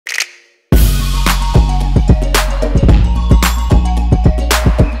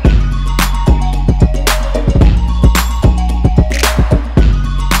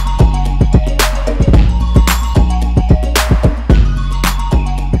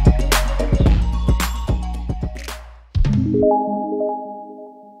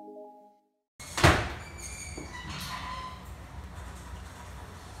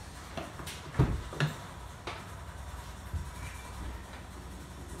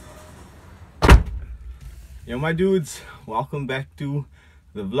Yo my dudes, welcome back to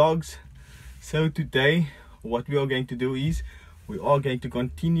the vlogs. So today what we are going to do is we are going to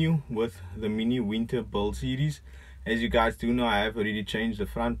continue with the mini winter build series. As you guys do know, I have already changed the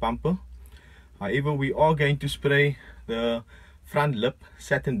front bumper. However, we are going to spray the front lip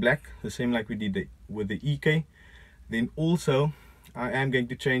satin black, the same like we did with the EK. Then also I am going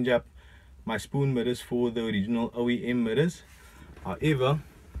to change up my spoon mirrors for the original OEM mirrors. However,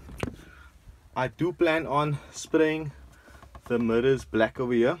 I do plan on spraying the mirrors black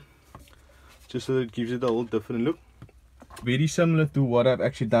over here, just so that it gives it a whole different look. Very similar to what I've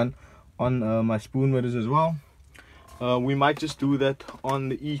actually done on my spoon mirrors as well. We might just do that on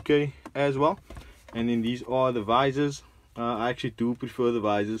the EK as well. And then these are the visors. I actually do prefer the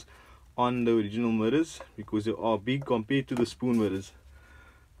visors on the original mirrors because they are big compared to the spoon mirrors.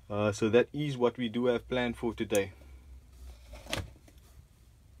 So that is what we do have planned for today.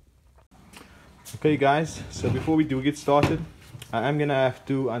 Okay guys, so before we do get started, I am gonna have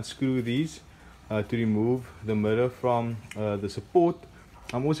to unscrew these to remove the mirror from the support.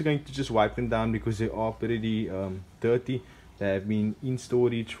 I'm also going to just wipe them down because they are pretty dirty. They have been in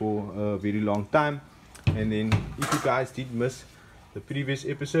storage for a very long time. And then if you guys did miss the previous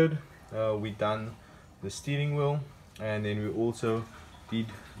episode, we done the steering wheel, and then we also did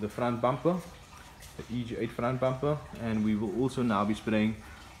the front bumper, the EG8 front bumper, and we will also now be spraying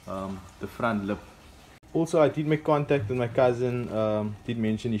the front lip. Also, I did make contact with my cousin. Did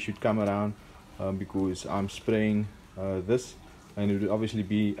mention he should come around because I'm spraying this, and it would obviously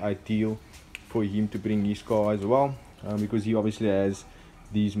be ideal for him to bring his car as well, because he obviously has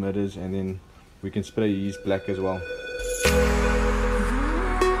these mirrors, and then we can spray his black as well.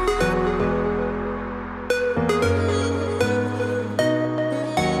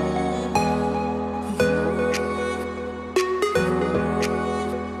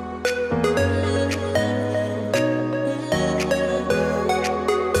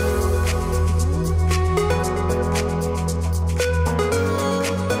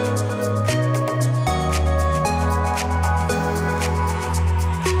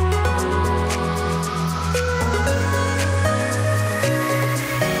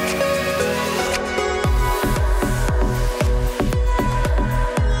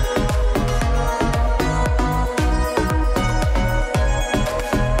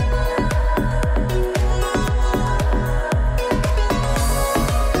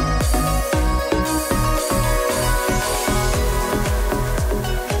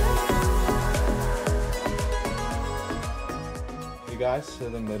 Guys, so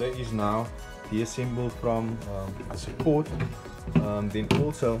the mirror is now deassembled from the support. Then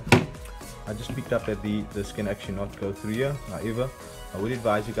also I just picked up that this can actually not go through here. However, I would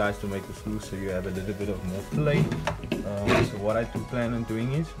advise you guys to make this loose so you have a little bit of more play. So what I do plan on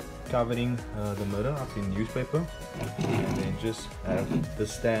doing is covering the mirror up in newspaper, and then just have the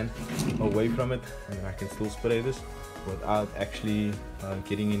stand away from it, and then I can still spray this without actually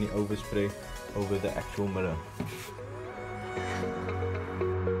getting any overspray over the actual mirror.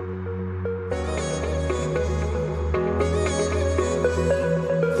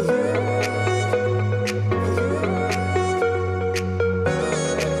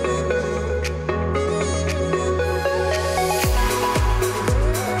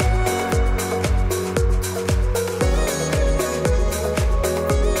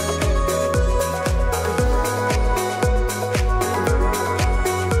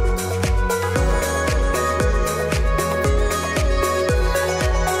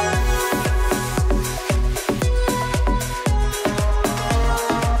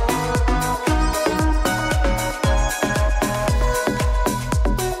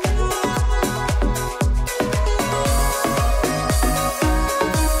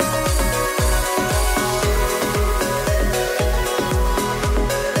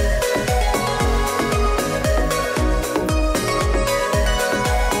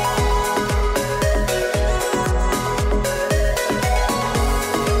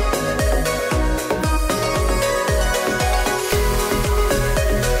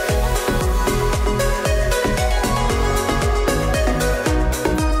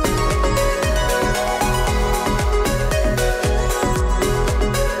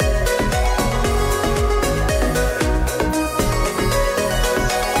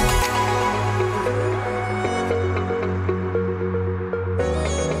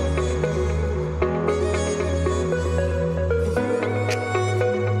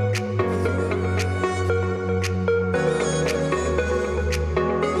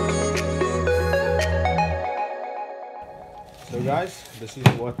 Guys, this is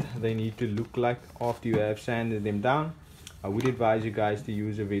what they need to look like after you have sanded them down. I would advise you guys to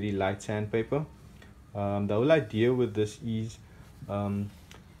use a very light sandpaper. The whole idea with this is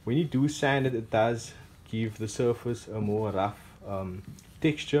when you do sand it, it does give the surface a more rough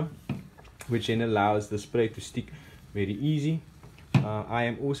texture, which then allows the spray to stick very easy. I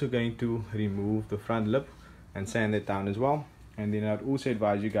am also going to remove the front lip and sand it down as well, and then I'd also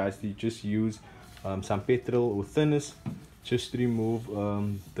advise you guys to just use some petrol or thinners just to remove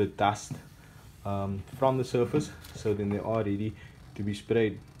the dust from the surface, so then they are ready to be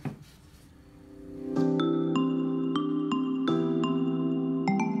sprayed.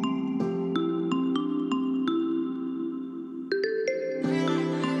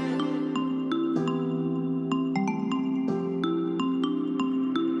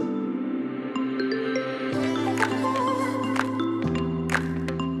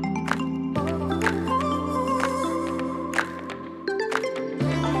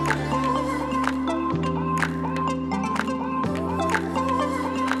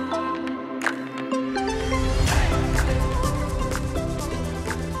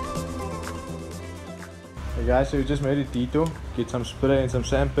 Hey guys, so we just made a detour, get some spray and some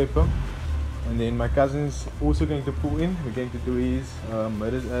sandpaper, and then my cousin's also going to pull in. We're going to do his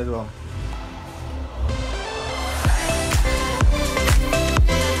mirrors as well.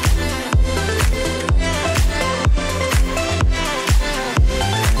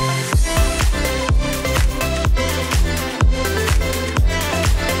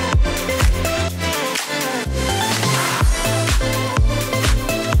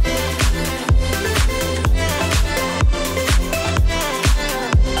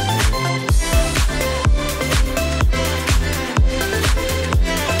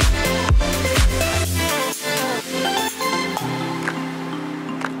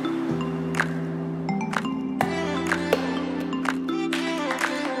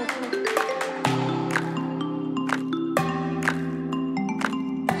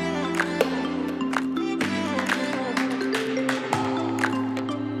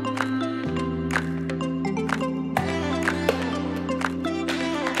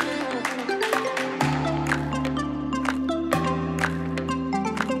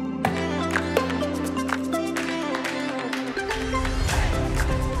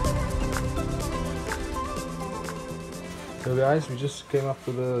 So guys, we just came up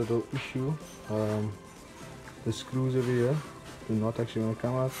with a little issue. The screws over here do not actually want to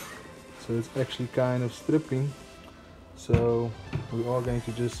come out, so it's actually kind of stripping. So we are going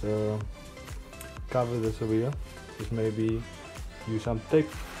to just cover this over here. Just maybe use some tape,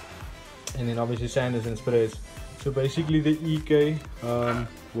 and then obviously sanders and sprays. So basically the EK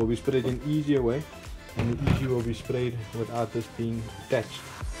will be sprayed in easier way, and the EG will be sprayed without this being attached.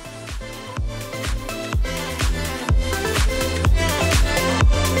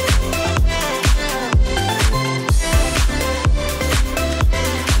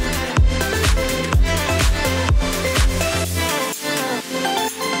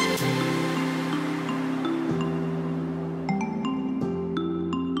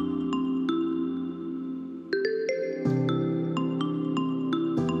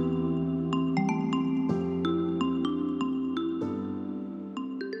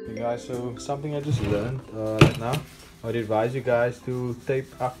 Guys, so something I just learned right now, I'd advise you guys to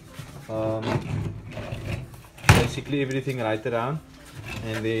tape up basically everything right around,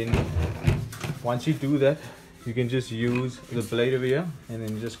 and then once you do that, you can just use the blade over here and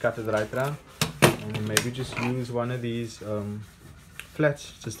then just cut it right around, and then maybe just use one of these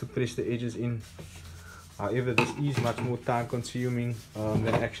flats just to press the edges in. However, this is much more time consuming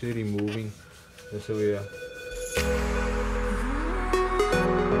than actually removing this over here.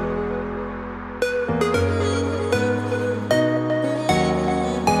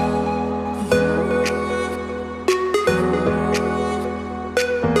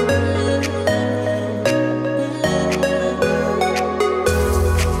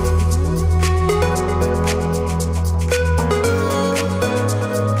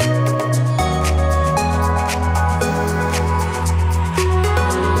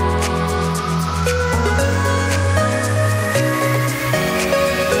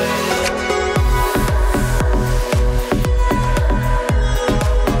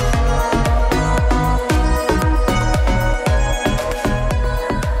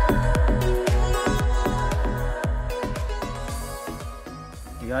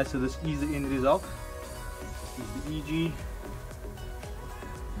 Guys, so this is the end result. This is the EG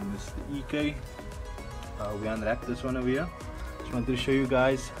and this is the EK. We unwrapped this one over here. Just wanted to show you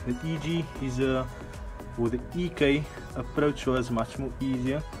guys the EG is or the EK approach was much more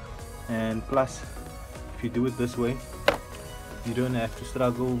easier, and plus if you do it this way you don't have to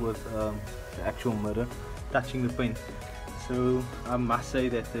struggle with the actual mirror touching the paint. So I must say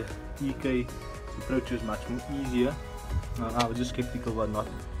that the EK The approach is much more easier. I was just skeptical about not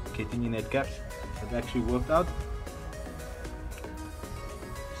getting in that caps. It actually worked out.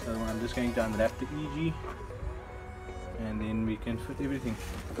 So I'm just going to unwrap the EG and then we can fit everything.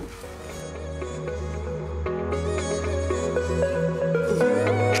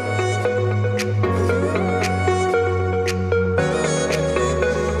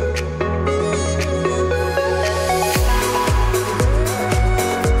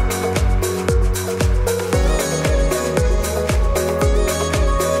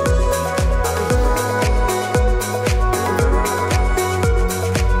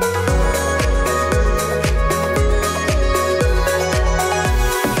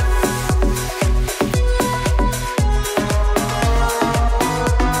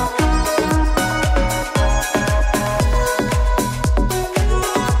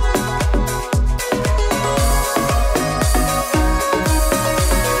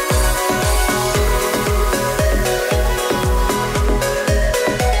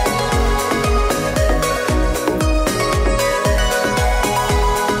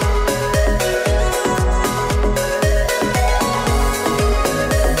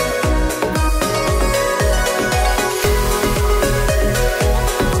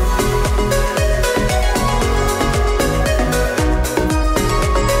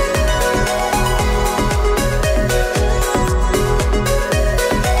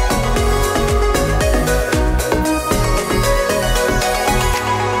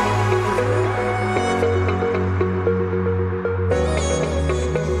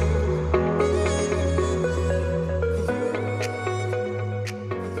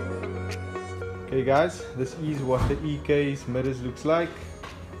 Okay guys, this is what the EK's mirrors looks like.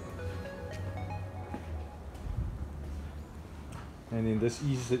 And then this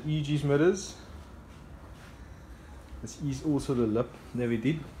is the EG's mirrors. This is also the lip that we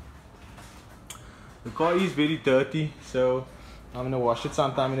did. The car is very dirty, so I'm gonna wash it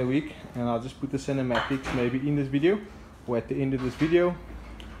sometime in a week, and I'll just put the cinematics maybe in this video or at the end of this video.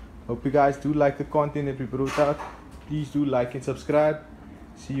 Hope you guys do like the content that we brought out. Please do like and subscribe.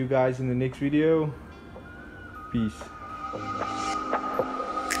 See you guys in the next video. Peace.